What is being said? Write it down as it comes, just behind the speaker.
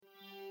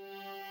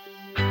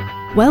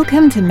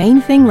Welcome to Main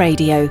Thing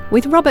Radio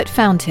with Robert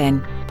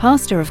Fountain,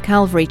 pastor of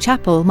Calvary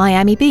Chapel,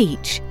 Miami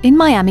Beach, in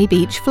Miami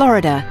Beach,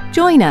 Florida.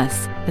 Join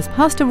us as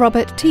Pastor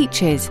Robert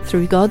teaches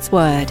through God's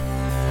Word.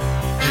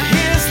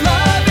 His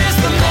love is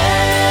the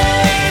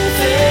main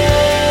thing.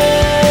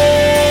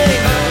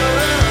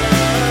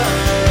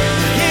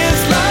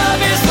 His love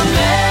is the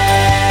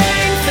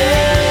main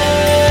thing.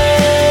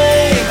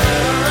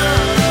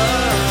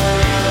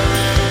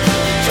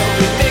 So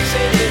we're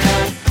mixing it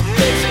up,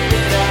 mixing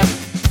it up.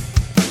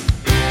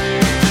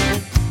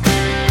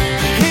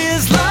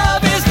 His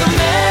love is the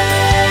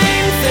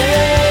main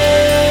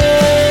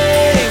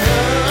thing.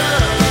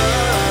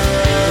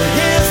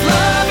 His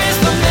love is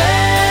the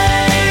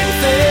main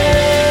thing.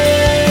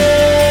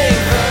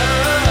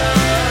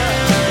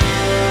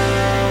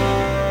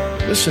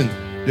 Listen,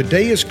 the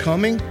day is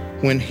coming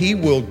when he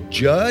will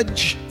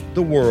judge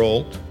the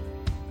world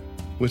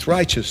with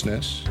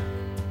righteousness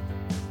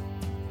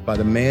by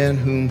the man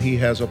whom he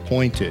has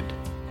appointed.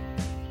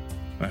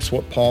 That's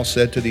what Paul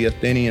said to the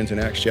Athenians in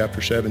Acts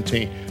chapter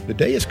 17. The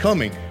day is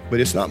coming,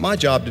 but it's not my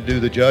job to do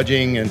the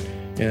judging. And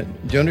do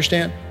you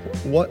understand?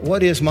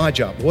 What is my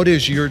job? What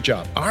is your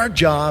job? Our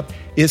job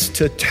is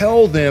to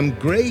tell them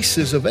grace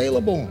is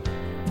available.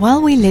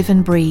 While we live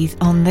and breathe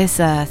on this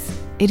earth,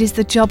 it is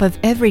the job of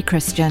every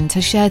Christian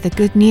to share the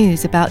good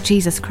news about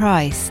Jesus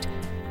Christ.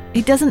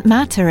 It doesn't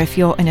matter if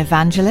you're an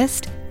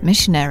evangelist,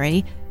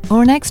 missionary,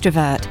 or an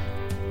extrovert.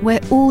 We're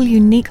all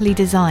uniquely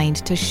designed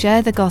to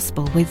share the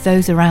gospel with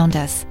those around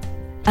us.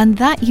 And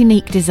that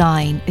unique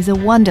design is a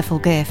wonderful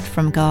gift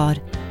from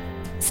God.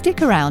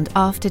 Stick around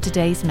after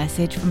today's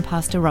message from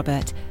Pastor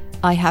Robert.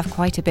 I have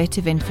quite a bit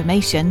of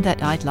information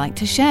that I'd like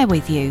to share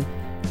with you.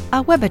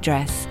 Our web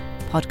address,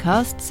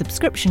 podcast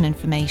subscription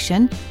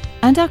information,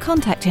 and our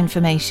contact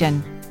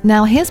information.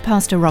 Now here's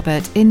Pastor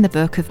Robert in the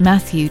book of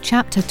Matthew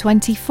chapter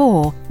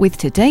 24 with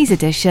today's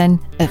edition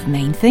of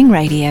Main Thing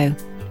Radio.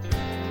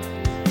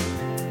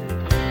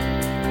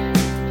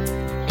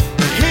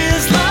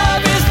 His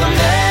love is the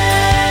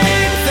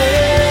main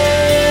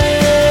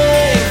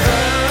thing.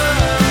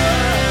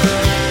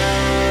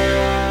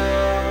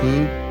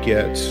 Who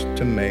gets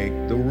to make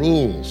the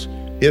rules?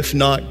 If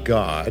not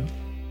God,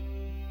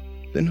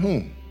 then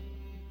whom?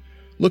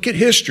 Look at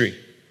history,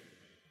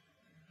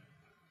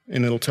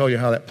 and it'll tell you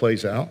how that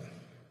plays out.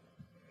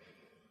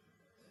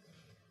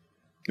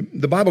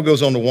 The Bible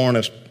goes on to warn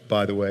us,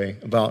 by the way,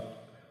 about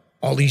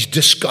all these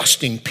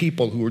disgusting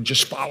people who are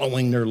just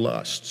following their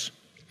lusts.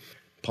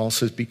 Paul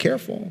says, be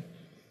careful.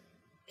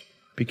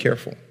 Be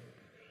careful.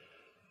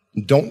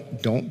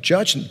 Don't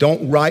judge them.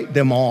 Don't write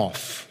them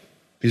off,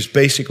 is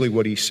basically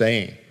what he's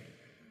saying.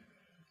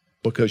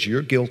 Because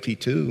you're guilty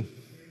too.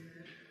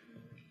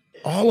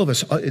 All of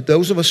us,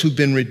 those of us who've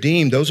been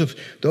redeemed, those of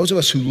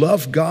us who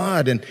love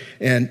God and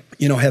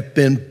have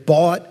been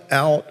bought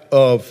out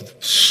of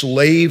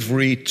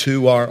slavery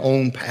to our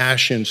own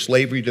passion,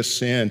 slavery to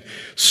sin,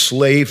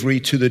 slavery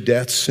to the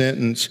death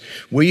sentence.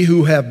 We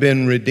who have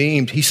been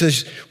redeemed, he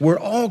says, we're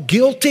all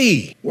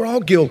guilty. We're all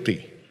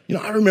guilty.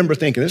 I remember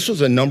thinking, this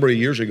was a number of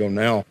years ago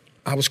now,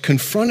 I was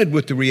confronted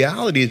with the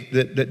reality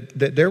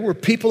that there were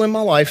people in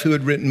my life who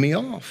had written me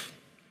off.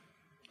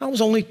 I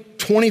was only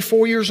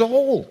 24 years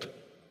old.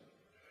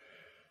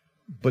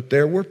 But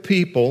there were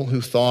people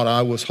who thought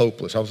I was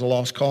hopeless. I was a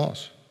lost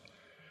cause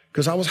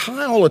because I was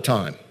high all the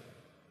time.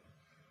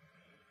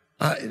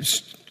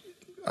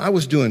 I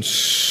was doing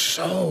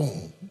so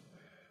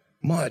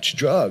much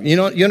drug.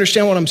 You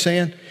understand what I'm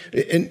saying?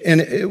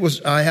 And it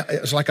was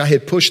like I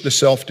had pushed the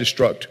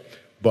self-destruct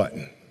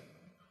button.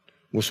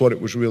 Was what it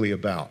was really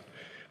about.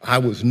 I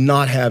was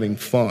not having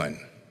fun.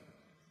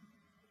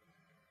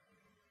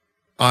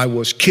 I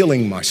was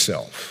killing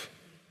myself.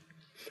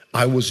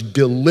 I was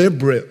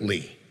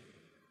deliberately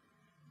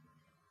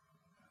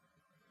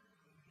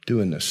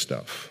doing this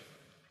stuff.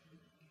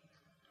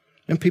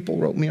 And people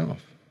wrote me off.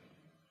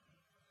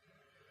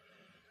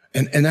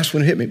 And that's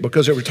when it hit me,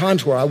 because there were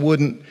times where I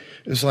wouldn't,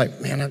 it was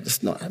like, man, I'm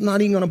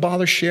not even going to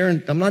bother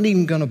sharing. I'm not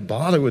even going to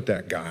bother with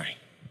that guy.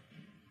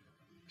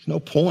 There's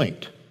no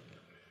point.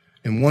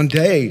 And one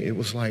day it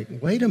was like,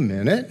 wait a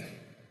minute,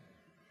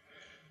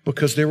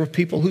 because there were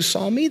people who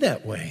saw me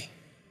that way.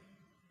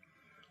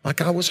 Like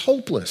I was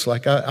hopeless,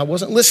 like I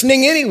wasn't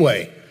listening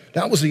anyway.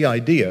 That was the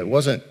idea. It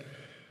wasn't.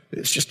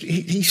 It's just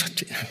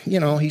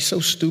he's so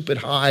stupid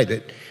high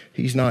that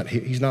he's not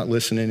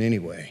listening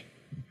anyway.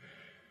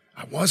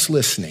 I was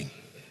listening.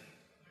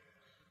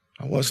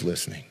 Do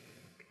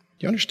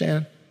you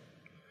understand?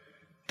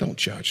 Don't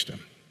judge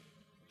them.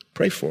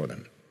 Pray for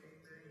them.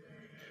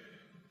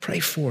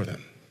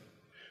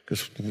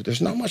 Because there's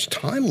not much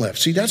time left.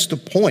 See, that's the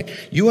point.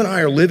 You and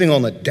I are living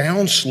on the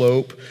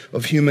downslope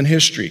of human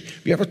history.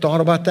 Have you ever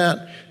thought about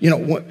that?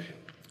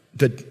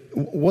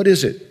 What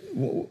is it?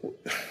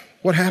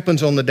 What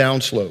happens on the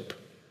downslope?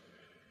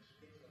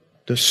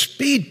 The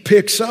speed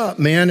picks up,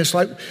 man. It's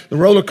like the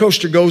roller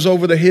coaster goes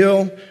over the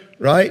hill,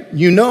 right?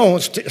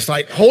 It's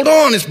like, hold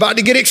on, it's about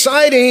to get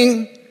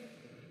exciting.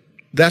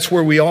 That's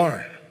where we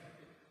are.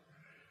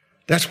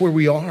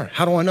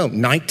 How do I know?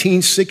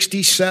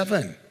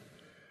 1967.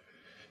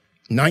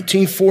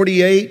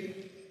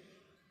 1948,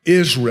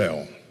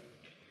 Israel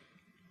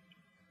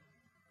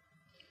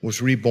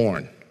was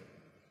reborn.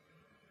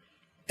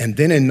 And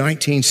then in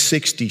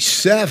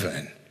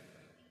 1967,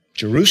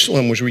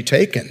 Jerusalem was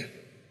retaken.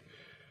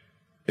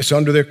 It's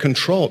under their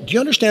control. Do you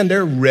understand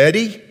they're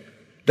ready?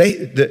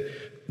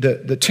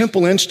 The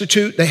Temple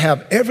Institute, they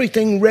have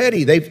everything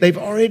ready. They've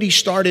already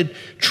started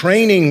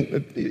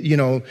training,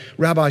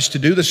 rabbis to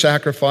do the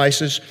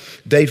sacrifices.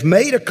 They've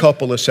made a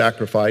couple of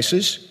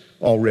sacrifices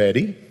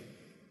already.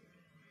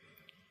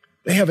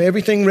 They have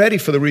everything ready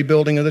for the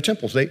rebuilding of the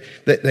temples.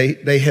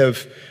 They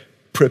have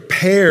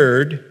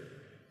prepared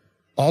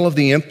all of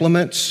the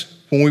implements.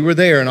 When we were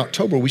there in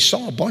October, we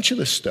saw a bunch of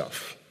this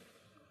stuff.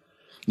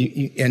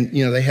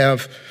 They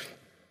have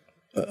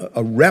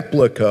a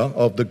replica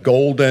of the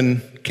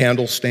golden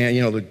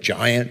candlestand, the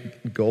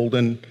giant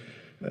golden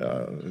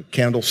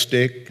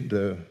candlestick,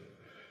 the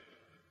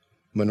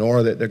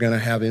menorah that they're going to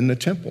have in the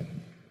temple.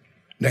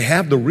 They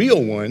have the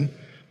real one,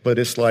 but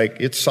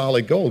it's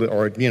solid gold,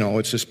 or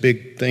it's this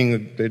big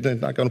thing. They're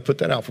not going to put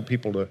that out for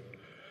people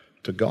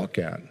to gawk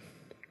at.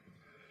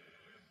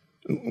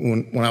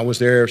 When I was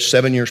there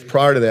 7 years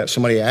prior to that,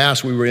 somebody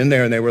asked, we were in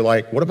there and they were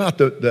like, what about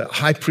the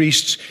high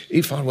priest's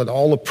ephod with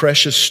all the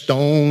precious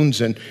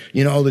stones and,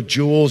 the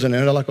jewels? And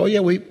they're like, oh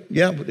yeah,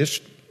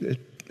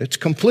 it's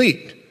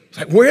complete. It's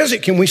like, where is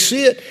it? Can we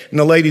see it? And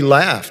the lady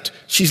laughed.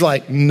 She's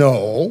like,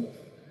 no,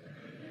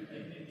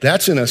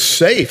 that's in a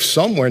safe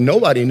somewhere.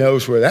 Nobody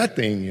knows where that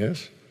thing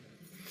is.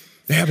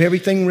 They have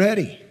everything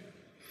ready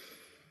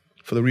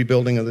for the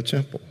rebuilding of the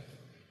temple.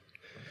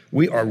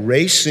 We are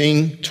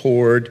racing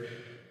toward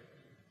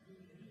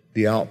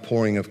the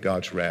outpouring of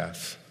God's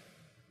wrath.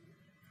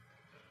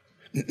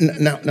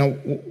 Now,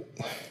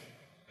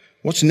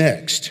 what's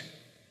next?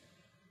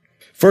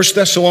 1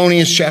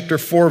 Thessalonians chapter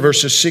 4,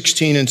 verses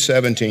 16 and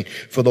 17.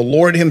 For the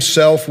Lord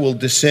himself will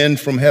descend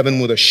from heaven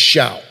with a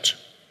shout,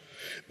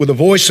 with the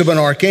voice of an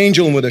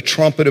archangel and with a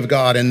trumpet of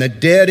God, and the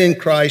dead in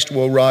Christ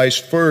will rise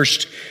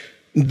first.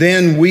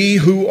 Then we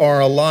who are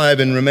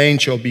alive and remain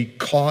shall be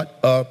caught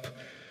up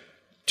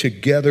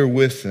together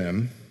with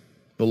them.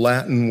 The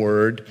Latin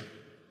word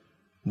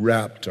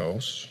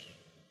raptos,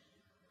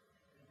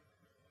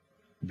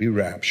 be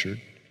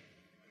raptured,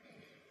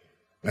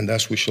 and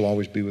thus we shall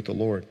always be with the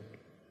Lord.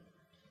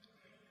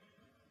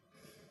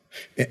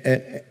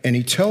 And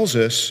he tells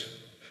us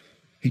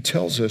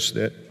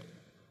that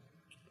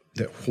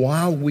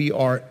while we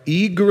are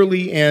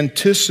eagerly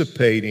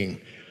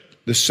anticipating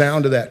the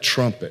sound of that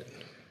trumpet,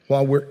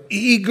 while we're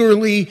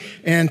eagerly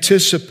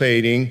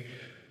anticipating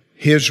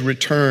his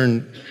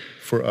return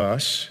for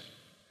us,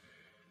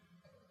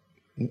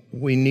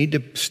 we need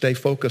to stay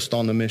focused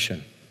on the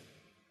mission.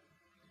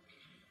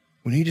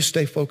 We need to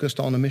stay focused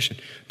on the mission.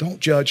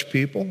 Don't judge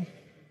people.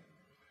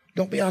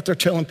 Don't be out there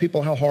telling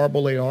people how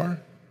horrible they are,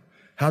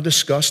 how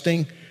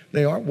disgusting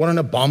they are, what an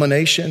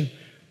abomination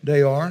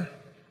they are.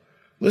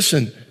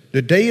 Listen,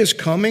 the day is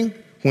coming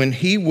when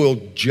he will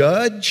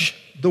judge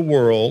the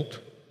world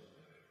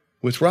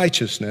with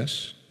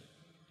righteousness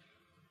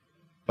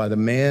by the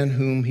man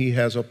whom he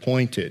has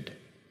appointed.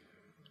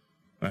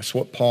 That's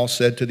what Paul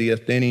said to the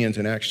Athenians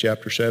in Acts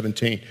chapter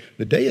 17.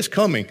 The day is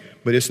coming,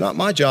 but it's not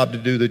my job to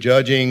do the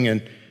judging.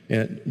 And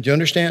do you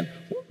understand?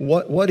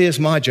 What is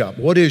my job?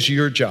 What is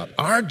your job?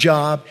 Our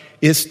job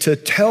is to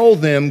tell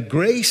them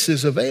grace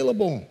is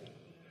available.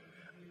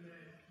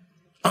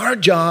 Our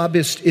job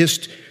is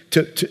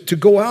to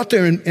go out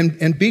there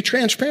and be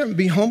transparent,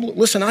 be humble.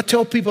 Listen, I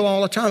tell people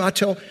all the time. I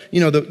tell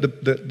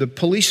the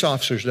police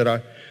officers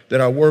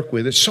that I work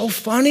with. It's so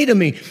funny to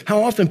me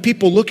how often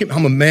people look at me.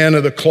 I'm a man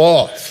of the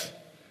cloth.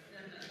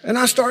 And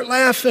I start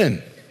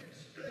laughing.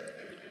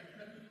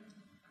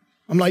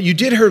 I'm like, you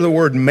did hear the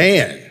word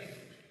man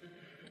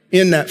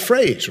in that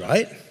phrase,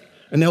 right?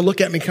 And they'll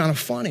look at me kind of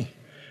funny.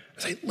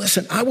 I say,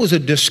 listen, I was a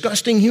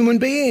disgusting human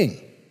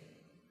being.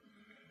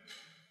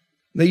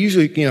 They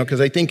usually, because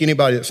they think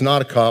anybody that's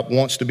not a cop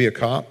wants to be a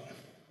cop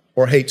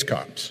or hates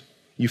cops.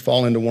 You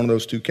fall into one of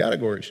those two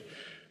categories.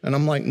 And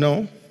I'm like,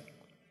 no,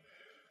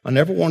 I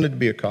never wanted to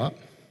be a cop.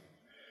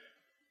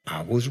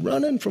 I was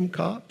running from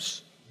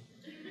cops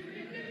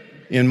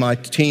in my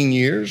teen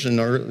years and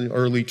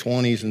early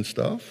 20s and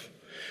stuff.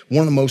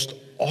 One of the most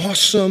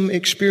awesome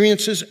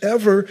experiences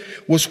ever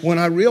was when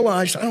I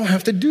realized I don't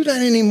have to do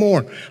that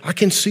anymore. I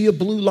can see a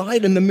blue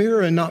light in the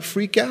mirror and not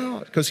freak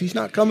out because he's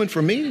not coming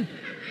for me.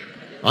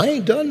 I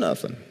ain't done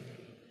nothing.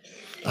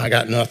 I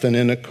got nothing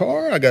in the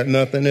car. I got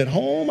nothing at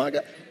home.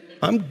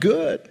 I'm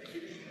good.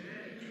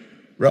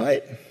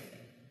 Right?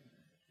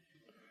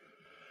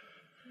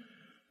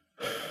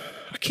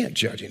 I can't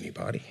judge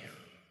anybody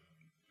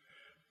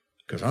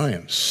because I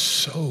am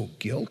so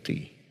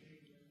guilty.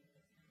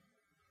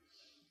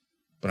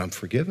 But I'm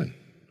forgiven.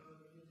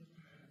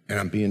 And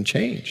I'm being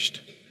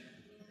changed.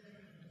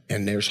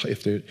 And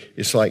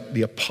it's like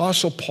the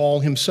Apostle Paul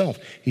himself.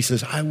 He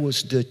says, I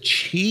was the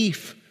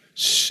chief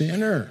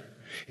sinner.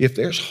 If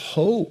there's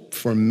hope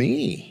for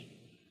me,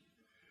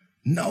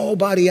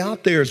 nobody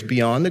out there is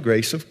beyond the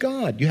grace of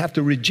God. You have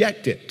to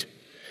reject it.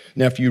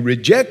 Now, if you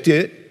reject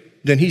it,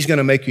 then he's going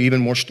to make you even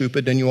more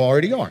stupid than you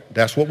already are.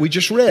 That's what we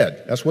just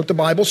read. That's what the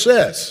Bible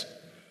says.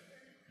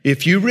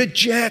 If you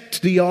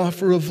reject the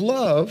offer of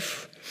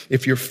love,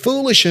 if you're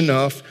foolish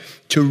enough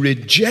to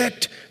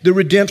reject the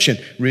redemption,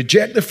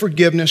 reject the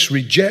forgiveness,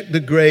 reject the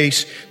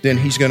grace, then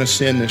he's going to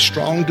send this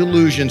strong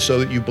delusion so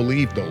that you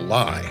believe the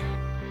lie.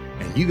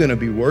 And you're going to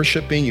be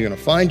worshiping, you're going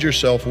to find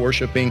yourself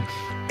worshiping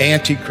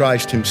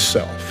Antichrist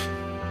himself.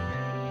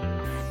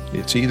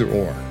 It's either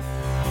or.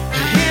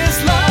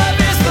 His love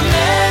is the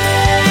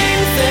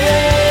main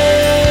thing.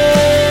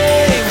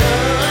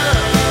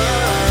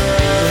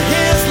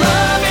 His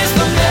love is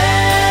the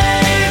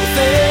main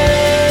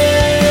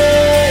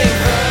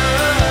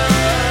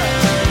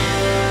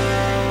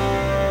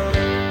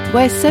thing.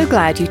 We're so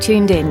glad you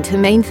tuned in to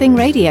Main Thing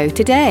Radio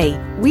today.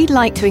 We'd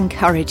like to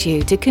encourage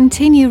you to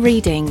continue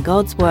reading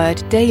God's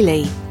Word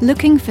daily,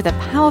 looking for the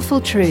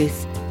powerful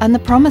truth and the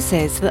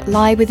promises that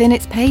lie within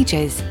its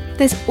pages.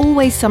 There's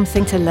always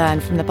something to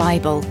learn from the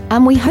Bible,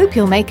 and we hope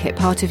you'll make it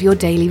part of your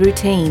daily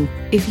routine.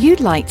 If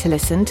you'd like to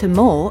listen to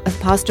more of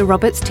Pastor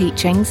Robert's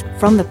teachings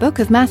from the book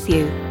of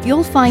Matthew,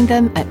 you'll find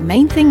them at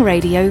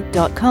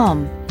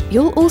mainthingradio.com.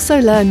 You'll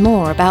also learn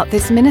more about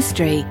this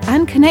ministry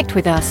and connect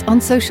with us on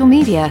social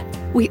media.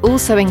 We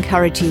also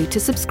encourage you to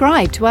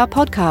subscribe to our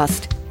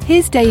podcast.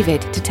 Here's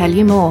David to tell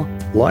you more.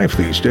 Life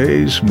these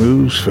days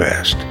moves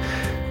fast.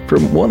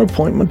 From one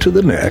appointment to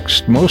the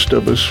next, most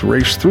of us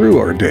race through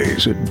our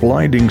days at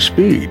blinding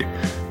speed.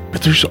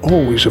 But there's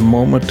always a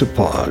moment to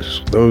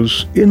pause.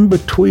 Those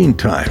in-between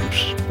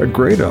times are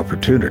great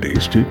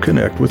opportunities to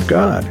connect with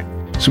God.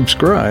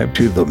 Subscribe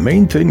to the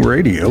Main Thing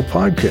Radio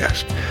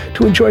podcast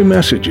to enjoy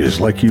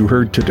messages like you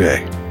heard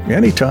today,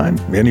 anytime,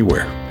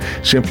 anywhere.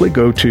 Simply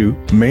go to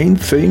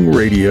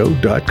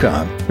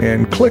mainthingradio.com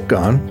and click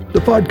on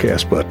the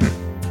podcast button.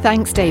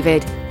 Thanks,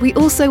 David. We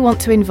also want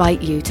to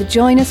invite you to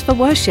join us for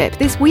worship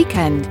this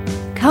weekend.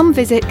 Come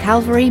visit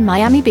Calvary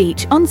Miami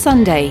Beach on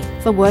Sunday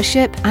for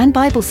worship and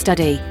Bible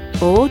study,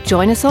 or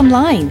join us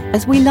online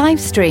as we live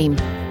stream.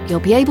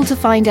 You'll be able to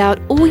find out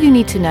all you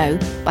need to know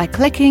by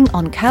clicking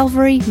on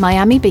Calvary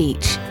Miami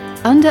Beach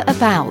under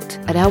About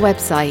at our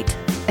website.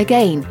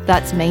 Again,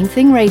 that's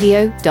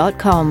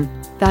mainthingradio.com.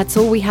 That's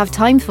all we have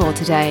time for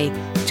today.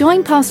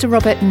 Join Pastor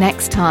Robert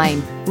next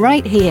time,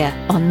 right here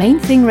on Main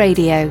Thing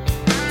Radio.